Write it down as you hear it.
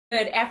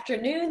Good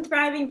afternoon,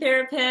 Thriving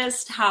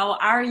Therapist. How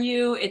are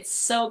you? It's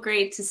so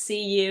great to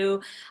see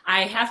you.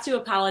 I have to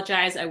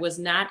apologize. I was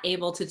not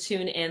able to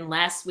tune in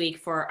last week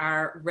for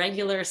our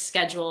regular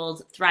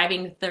scheduled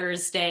Thriving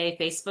Thursday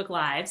Facebook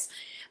Lives,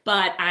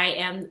 but I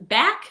am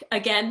back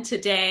again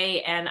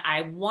today and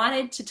I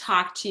wanted to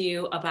talk to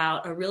you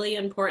about a really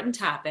important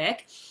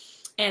topic,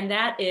 and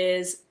that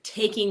is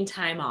taking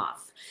time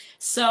off.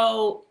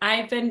 So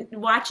I've been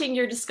watching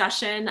your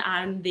discussion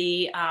on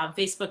the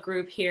Facebook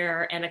group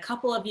here, and a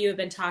couple of you have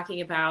been talking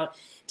about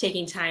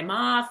taking time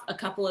off. A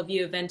couple of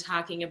you have been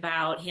talking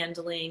about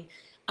handling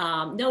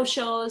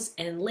no-shows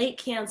and late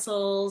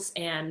cancels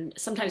and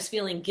sometimes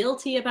feeling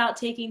guilty about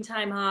taking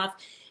time off.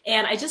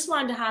 And I just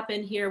wanted to hop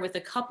in here with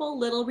a couple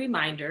little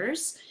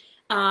reminders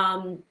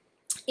and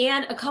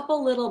a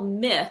couple little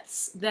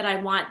myths that I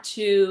want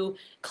to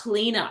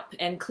clean up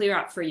and clear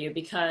up for you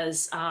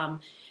because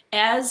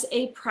as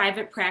a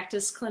private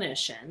practice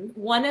clinician,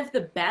 one of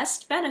the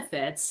best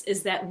benefits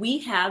is that we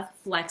have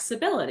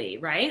flexibility,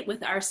 right,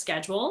 with our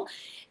schedule.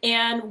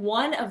 And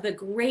one of the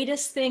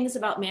greatest things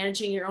about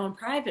managing your own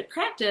private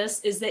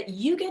practice is that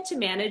you get to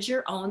manage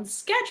your own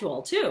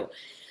schedule too.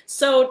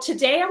 So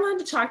today I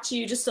wanted to talk to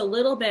you just a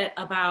little bit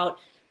about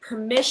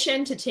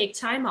permission to take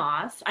time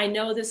off. I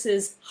know this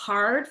is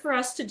hard for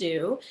us to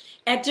do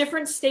at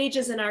different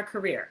stages in our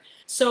career.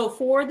 So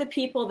for the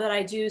people that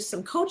I do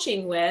some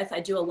coaching with, I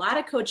do a lot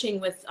of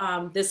coaching with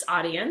this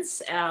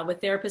audience,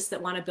 with therapists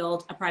that want to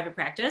build a private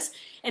practice.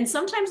 And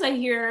sometimes I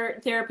hear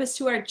therapists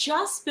who are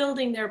just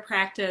building their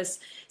practice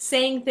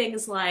saying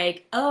things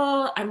like,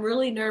 oh, I'm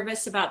really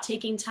nervous about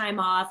taking time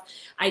off.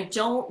 I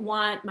don't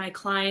want my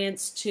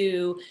clients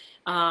to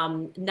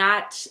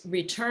not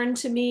return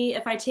to me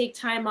if I take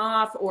time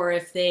off, or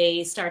if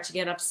they start to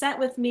get upset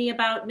with me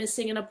about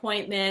missing an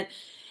appointment.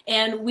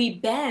 And we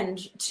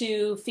bend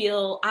to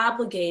feel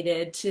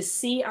obligated to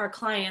see our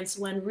clients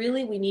when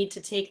really we need to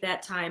take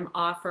that time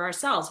off for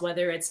ourselves,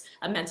 whether it's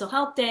a mental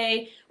health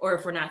day, or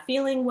if we're not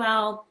feeling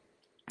well,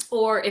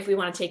 or if we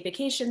want to take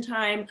vacation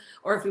time,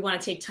 or if we want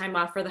to take time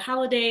off for the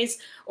holidays,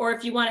 or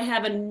if you want to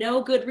have a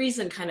no good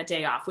reason kind of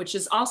day off, which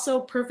is also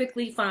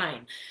perfectly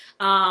fine.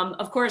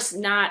 Of course,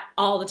 not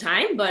all the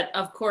time, but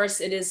of course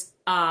it is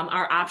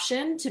our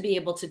option to be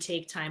able to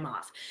take time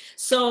off.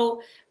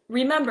 So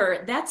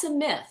remember, that's a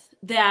myth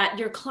that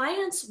your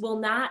clients will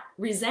not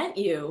resent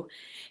you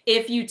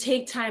if you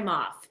take time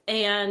off.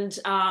 And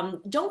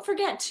don't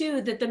forget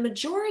too that the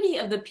majority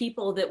of the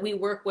people that we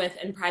work with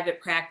in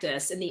private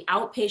practice in the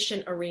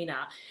outpatient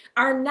arena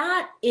are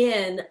not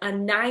in a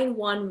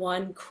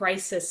 911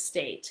 crisis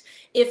state.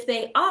 If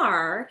they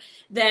are,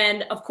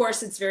 then of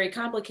course it's very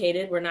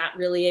complicated. We're not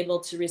really able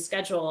to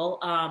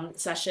reschedule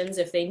sessions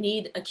if they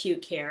need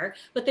acute care,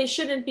 but they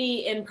shouldn't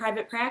be in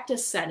private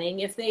practice setting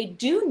if they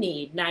do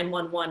need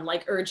 911,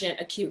 like urgent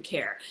acute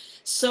care.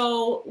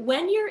 So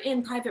when you're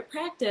in private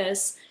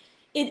practice,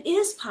 it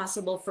is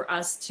possible for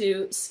us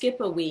to skip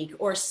a week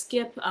or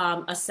skip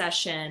a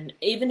session,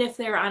 even if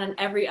they're on an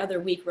every other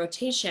week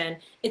rotation.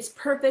 It's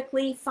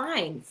perfectly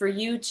fine for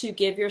you to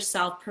give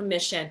yourself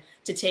permission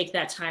to take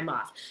that time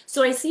off.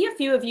 So I see a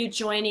few of you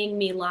joining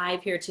me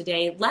live here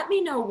today. Let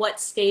me know what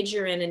stage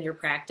you're in your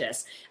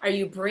practice. Are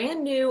you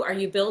brand new? Are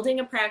you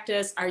building a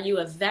practice? Are you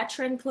a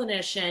veteran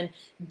clinician?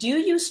 Do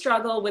you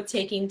struggle with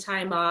taking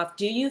time off?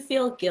 Do you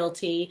feel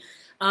guilty?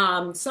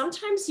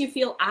 Sometimes you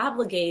feel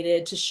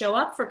obligated to show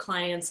up for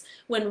clients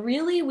when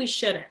really we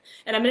shouldn't.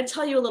 And I'm going to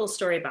tell you a little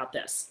story about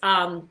this.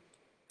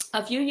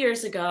 A few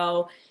years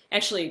ago,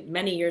 actually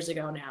many years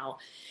ago now,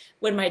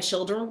 when my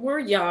children were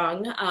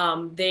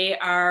young, they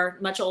are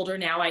much older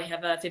now. I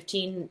have a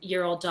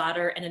 15-year-old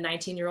daughter and a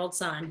 19-year-old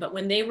son. But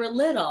when they were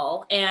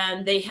little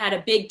and they had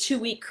a big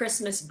 2-week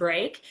Christmas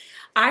break,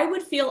 I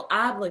would feel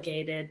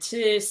obligated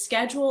to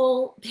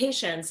schedule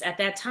patients at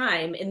that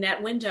time in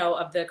that window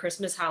of the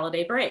Christmas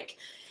holiday break.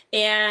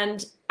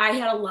 And I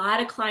had a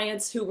lot of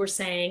clients who were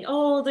saying,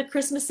 oh, the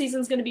Christmas season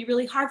is going to be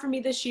really hard for me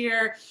this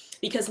year,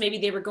 because maybe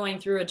they were going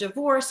through a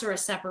divorce or a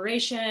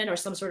separation or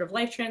some sort of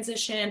life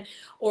transition,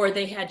 or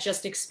they had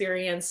just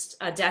experienced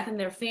a death in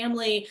their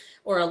family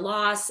or a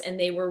loss, and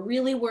they were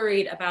really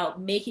worried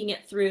about making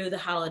it through the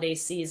holiday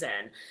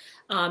season.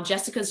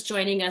 Jessica's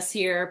joining us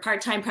here,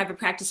 part-time private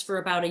practice for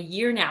about a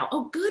year now.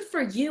 Oh, good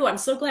for you. I'm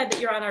so glad that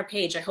you're on our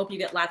page. I hope you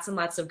get lots and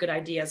lots of good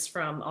ideas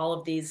from all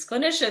of these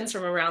clinicians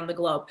from around the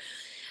globe.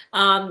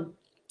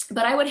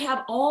 But I would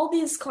have all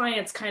these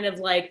clients kind of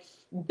like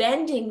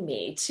bending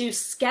me to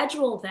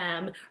schedule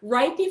them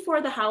right before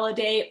the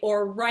holiday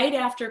or right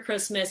after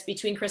Christmas,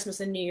 between Christmas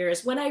and New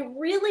Year's, when I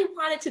really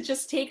wanted to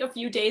just take a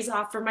few days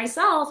off for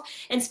myself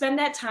and spend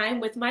that time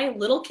with my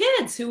little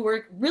kids who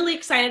were really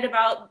excited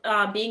about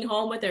being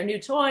home with their new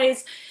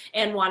toys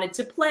and wanted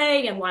to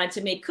play and wanted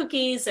to make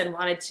cookies and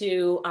wanted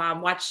to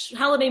watch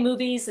holiday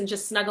movies and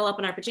just snuggle up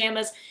in our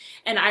pajamas.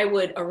 And I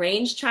would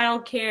arrange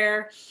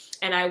childcare,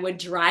 and I would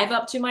drive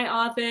up to my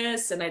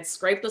office and I'd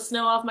scrape the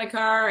snow off my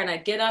car and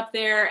I'd get up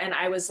there, and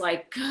I was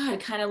like, God,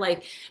 kind of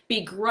like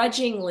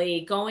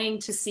begrudgingly going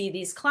to see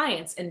these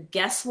clients. And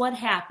guess what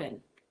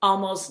happened?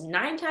 almost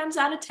 9 times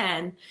out of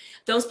 10,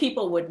 those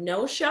people would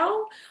no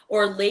show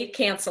or late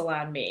cancel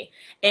on me.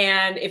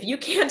 And if you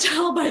can't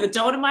tell by the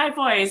tone of my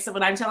voice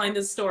when I'm telling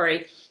this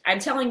story, I'm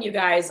telling you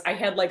guys, I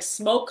had like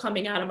smoke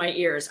coming out of my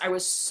ears. I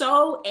was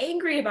so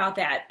angry about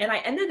that. And I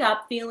ended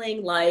up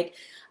feeling like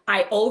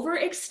I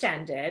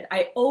overextended,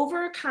 I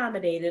over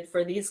accommodated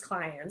for these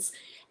clients.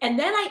 And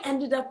then I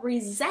ended up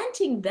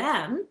resenting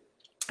them,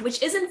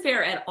 which isn't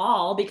fair at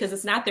all because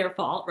it's not their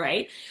fault,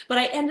 right? But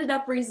I ended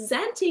up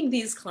resenting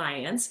these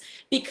clients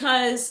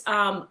because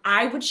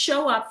I would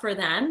show up for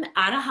them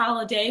on a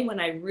holiday when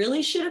I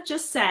really should have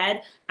just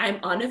said, I'm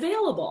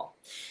unavailable.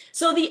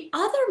 So the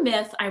other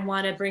myth I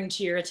want to bring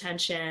to your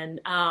attention,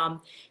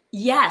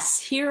 yes,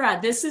 Hira,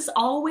 this is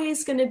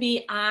always going to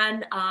be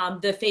on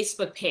the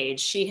Facebook page.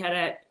 She had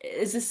a,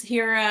 is this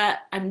Hira?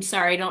 I'm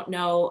sorry, I don't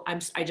know.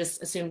 I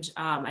just assumed,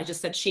 I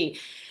just said she.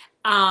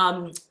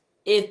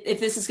 If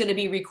this is going to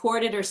be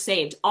recorded or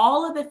saved.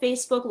 All of the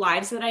Facebook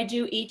Lives that I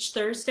do each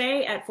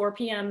Thursday at 4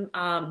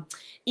 p.m.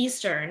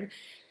 Eastern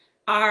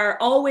are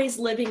always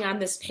living on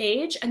this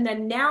page. And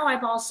then now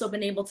I've also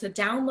been able to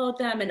download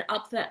them and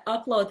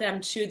upload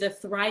them to the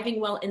Thriving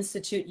Well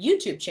Institute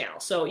YouTube channel.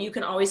 So you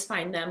can always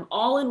find them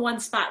all in one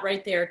spot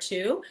right there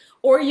too.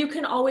 Or you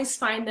can always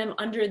find them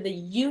under the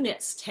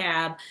Units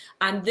tab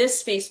on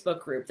this Facebook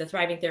group, the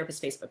Thriving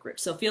Therapist Facebook group.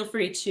 So feel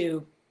free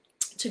to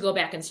go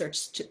back and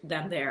search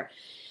them there.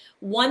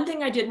 One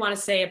thing I did want to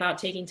say about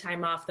taking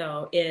time off,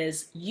 though,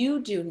 is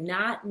you do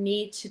not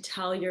need to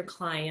tell your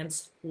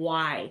clients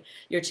why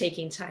you're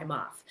taking time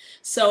off.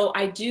 So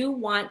I do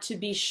want to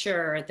be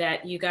sure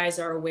that you guys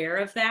are aware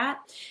of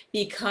that,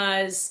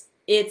 because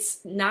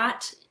it's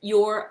not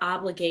your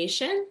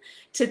obligation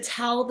to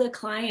tell the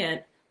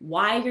client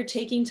why you're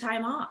taking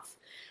time off.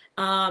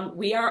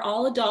 We are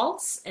all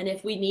adults, and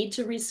if we need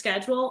to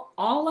reschedule,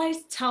 all I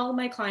tell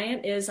my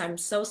client is, I'm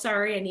so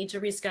sorry, I need to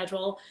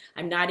reschedule.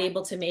 I'm not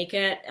able to make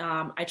it.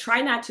 I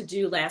try not to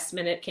do last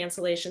minute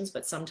cancellations,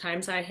 but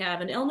sometimes I have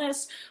an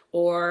illness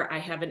or I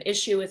have an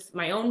issue with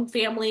my own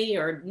family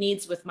or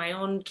needs with my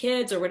own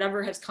kids or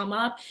whatever has come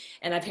up,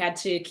 and I've had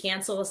to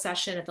cancel a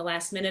session at the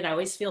last minute. I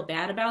always feel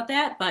bad about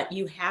that, but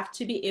you have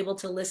to be able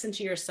to listen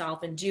to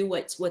yourself and do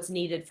what's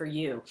needed for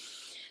you.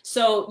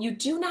 So you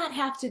do not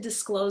have to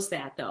disclose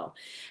that, though.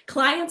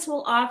 Clients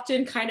will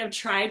often kind of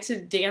try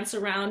to dance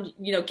around,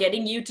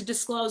 getting you to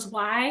disclose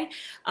why.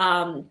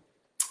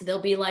 They'll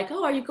be like,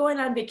 oh, are you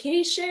going on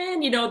vacation?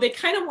 They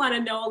kind of want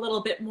to know a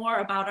little bit more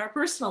about our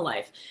personal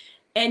life.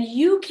 And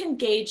you can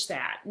gauge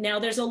that. Now,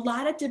 there's a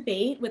lot of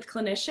debate with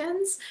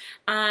clinicians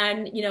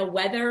on,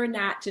 whether or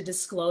not to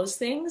disclose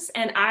things.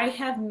 And I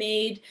have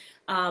made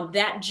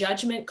that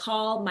judgment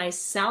call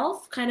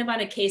myself kind of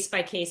on a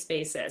case-by-case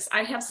basis.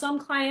 I have some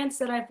clients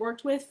that I've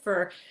worked with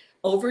for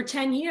over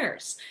 10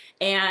 years.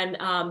 And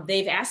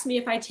they've asked me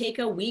if I take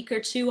a week or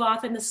two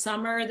off in the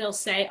summer, they'll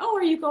say, oh,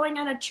 are you going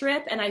on a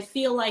trip? And I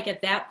feel like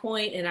at that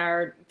point in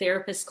our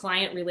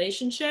therapist-client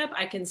relationship,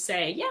 I can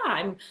say, yeah,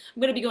 I'm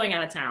going to be going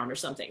out of town or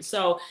something.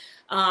 So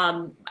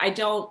I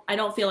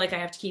don't feel like I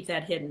have to keep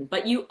that hidden,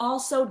 but you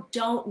also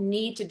don't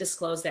need to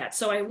disclose that.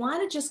 So I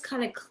want to just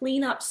kind of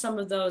clean up some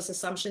of those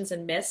assumptions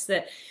and myths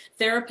that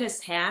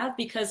therapists have,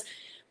 because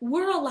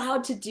we're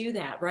allowed to do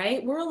that,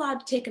 right? We're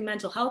allowed to take a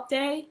mental health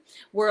day.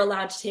 We're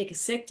allowed to take a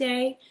sick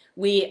day.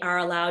 We are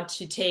allowed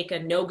to take a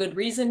no good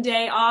reason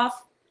day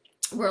off.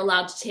 We're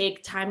allowed to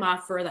take time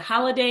off for the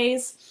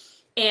holidays.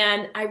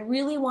 And I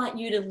really want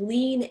you to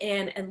lean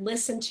in and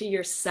listen to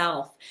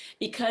yourself,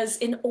 because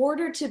in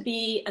order to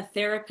be a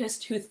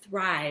therapist who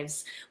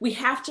thrives, we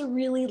have to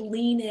really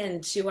lean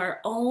into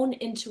our own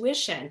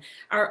intuition,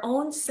 our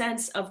own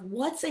sense of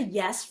what's a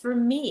yes for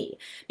me.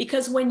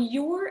 Because when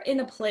you're in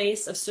a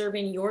place of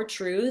serving your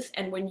truth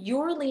and when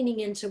you're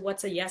leaning into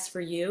what's a yes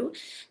for you,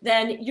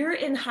 then you're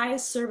in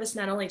highest service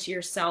not only to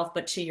yourself,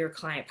 but to your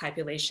client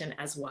population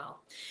as well.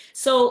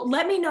 So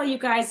let me know, you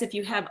guys, if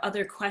you have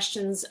other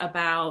questions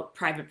about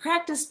private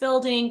practice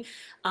building,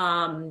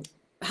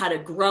 how to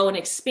grow and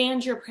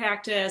expand your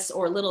practice,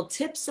 or little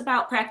tips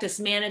about practice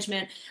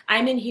management.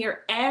 I'm in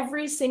here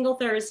every single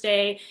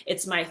Thursday.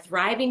 It's my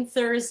Thriving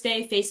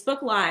Thursday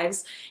Facebook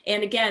Lives.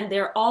 And again,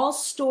 they're all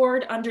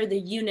stored under the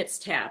Units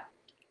tab.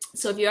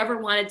 So if you ever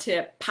wanted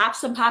to pop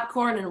some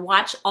popcorn and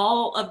watch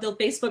all of the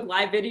Facebook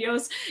Live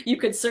videos, you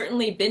could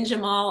certainly binge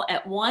them all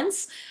at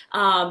once.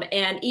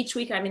 And each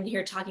week I'm in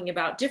here talking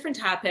about different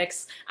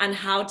topics on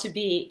how to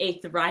be a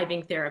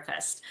thriving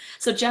therapist.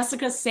 So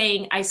Jessica's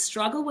saying, I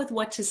struggle with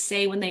what to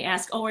say when they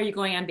ask, oh, are you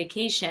going on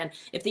vacation?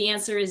 If the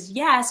answer is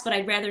yes, but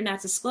I'd rather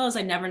not disclose,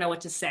 I never know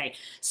what to say.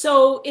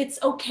 So it's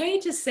okay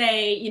to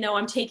say,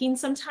 I'm taking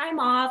some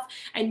time off.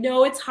 I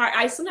know it's hard.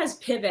 I sometimes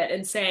pivot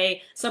and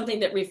say something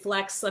that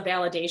reflects a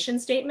validation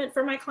statement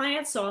for my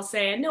clients. So I'll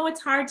say, I know it's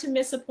hard to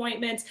miss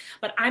appointments,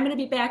 but I'm going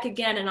to be back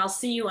again and I'll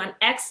see you on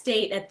X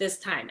date at this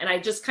time. And I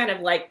just kind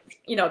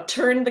of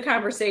turn the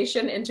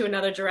conversation into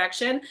another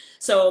direction.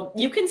 So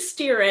you can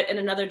steer it in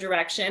another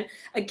direction.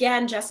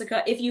 Again,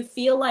 Jessica, if you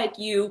feel like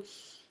you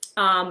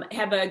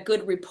have a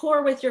good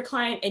rapport with your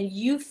client and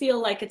you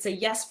feel like it's a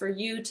yes for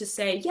you to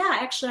say, yeah,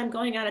 actually, I'm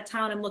going out of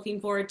town. I'm looking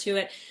forward to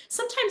it.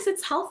 Sometimes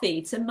it's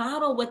healthy to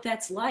model what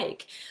that's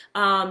like.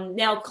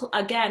 Now,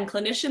 again,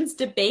 clinicians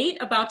debate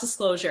about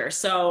disclosure.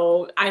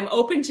 So I'm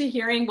open to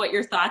hearing what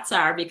your thoughts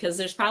are, because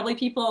there's probably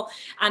people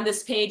on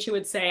this page who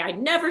would say, I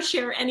never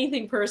share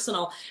anything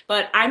personal,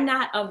 but I'm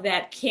not of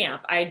that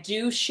camp. I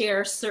do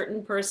share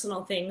certain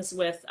personal things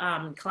with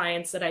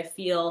clients that I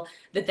feel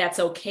that that's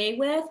okay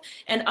with,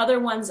 and other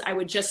ones I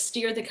would just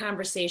steer the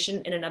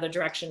conversation in another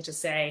direction to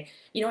say,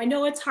 you know, I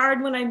know it's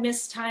hard when I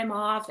miss time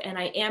off and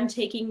I am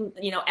taking,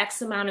 you know,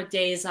 X amount of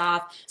days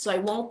off, so I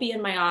won't be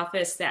in my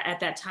office at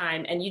that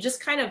time. And you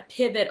just kind of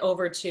pivot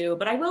over to,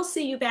 but I will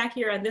see you back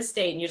here on this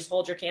date, and you just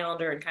hold your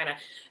calendar and kind of,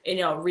 you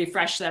know,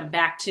 refresh them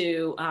back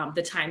to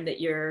the time that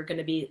you're going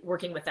to be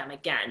working with them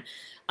again.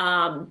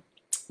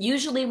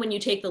 Usually when you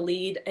take the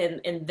lead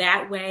in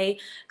that way,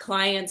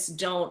 clients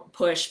don't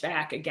push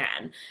back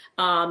again.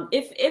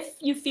 If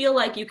you feel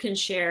like you can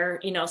share,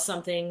 you know,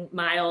 something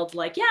mild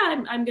like,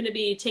 yeah, I'm going to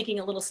be taking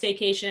a little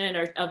staycation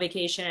or a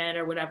vacation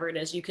or whatever it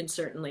is, you can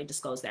certainly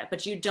disclose that,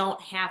 but you don't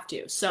have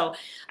to. So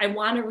I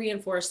want to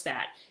reinforce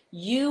that.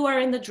 You are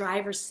in the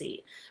driver's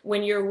seat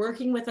when you're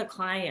working with a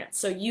client,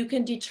 so you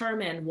can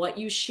determine what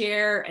you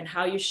share and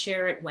how you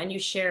share it, when you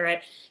share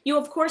it. You,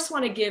 of course,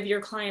 want to give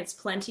your clients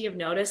plenty of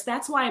notice.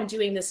 That's why I'm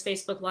doing this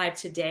Facebook Live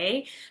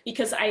today,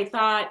 because I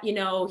thought, you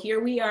know, here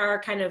we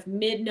are kind of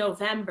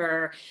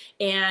mid-November,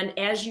 and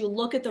as you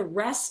look at the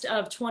rest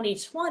of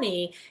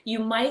 2020, you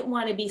might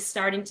want to be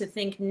starting to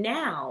think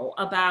now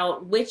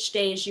about which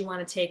days you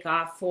want to take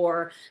off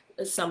for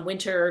some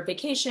winter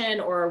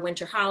vacation or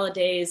winter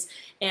holidays,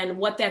 and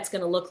what that's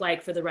going to look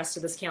like for the rest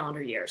of this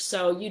calendar year.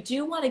 So you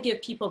do want to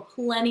give people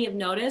plenty of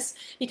notice,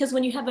 because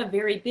when you have a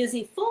very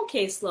busy full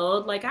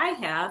caseload like I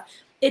have,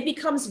 it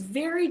becomes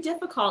very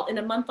difficult in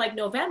a month like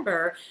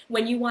November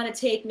when you want to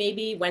take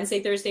maybe Wednesday,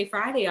 Thursday,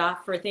 Friday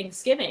off for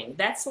Thanksgiving.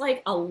 That's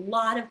like a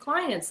lot of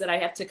clients that I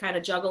have to kind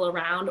of juggle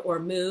around or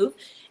move.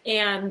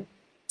 And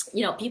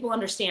you know, people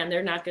understand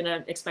they're not going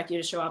to expect you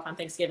to show up on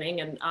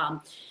Thanksgiving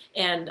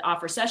and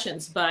offer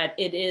sessions, but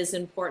it is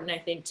important, I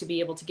think, to be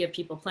able to give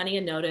people plenty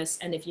of notice.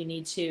 And if you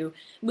need to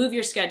move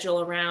your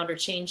schedule around or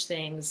change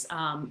things,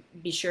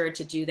 be sure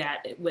to do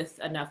that with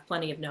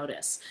plenty of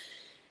notice.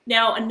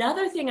 Now,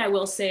 another thing I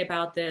will say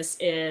about this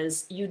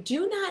is you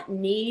do not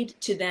need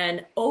to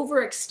then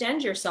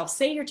overextend yourself.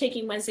 Say you're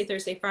taking Wednesday,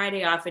 Thursday,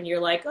 Friday off, and you're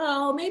like,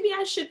 oh, maybe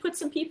I should put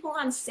some people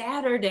on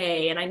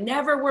Saturday, and I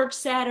never work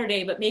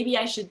Saturday, but maybe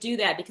I should do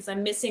that because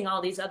I'm missing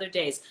all these other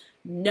days.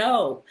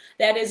 No,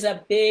 that is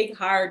a big,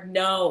 hard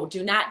no.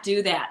 Do not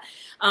do that.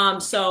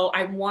 So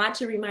I want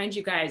to remind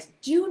you guys,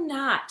 do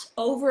not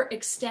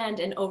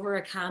overextend and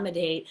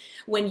over-accommodate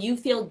when you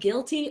feel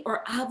guilty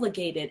or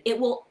obligated. It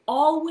will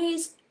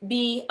always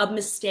be a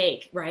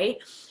mistake, right?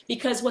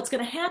 Because what's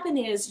going to happen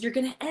is you're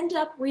going to end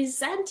up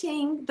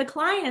resenting the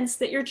clients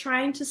that you're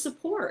trying to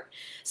support.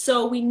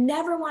 So we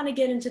never want to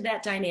get into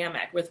that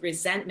dynamic with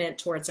resentment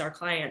towards our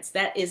clients.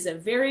 That is a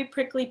very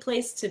prickly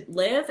place to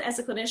live as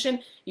a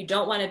clinician. You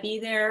don't want to be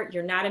there.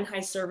 You're not in high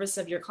service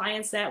of your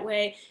clients that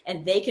way,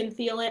 and they can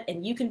feel it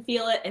and you can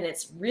feel it, and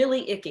it's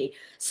really icky.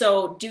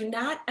 So do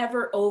not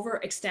ever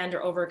overextend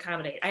or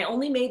over-accommodate. I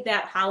only made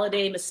that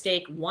holiday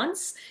mistake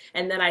once,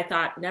 and then I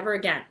thought, never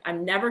again.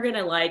 I'm never going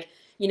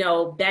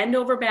to bend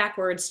over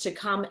backwards to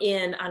come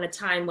in on a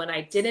time when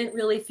I didn't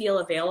really feel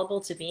available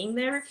to being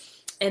there,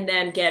 and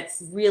then get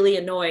really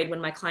annoyed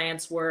when my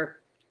clients were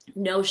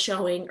no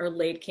showing or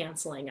late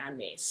canceling on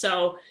me.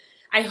 So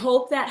I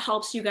hope that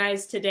helps you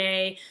guys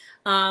today.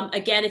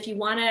 Again, if you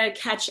want to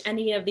catch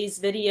any of these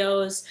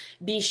videos,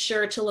 be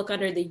sure to look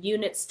under the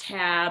units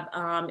tab,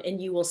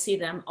 and you will see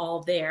them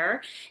all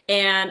there.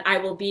 And I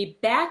will be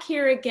back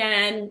here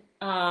again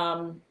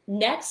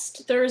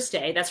next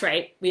Thursday. That's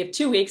right. We have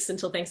 2 weeks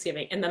until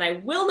Thanksgiving. And then I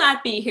will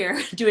not be here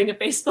doing a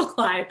Facebook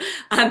Live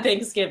on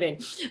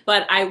Thanksgiving,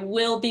 but I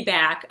will be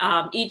back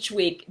each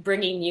week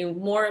bringing you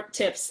more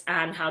tips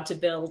on how to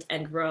build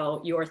and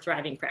grow your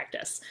thriving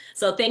practice.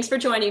 So thanks for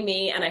joining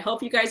me, and I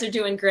hope you guys are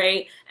doing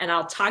great, and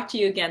I'll talk to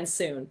you again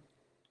soon.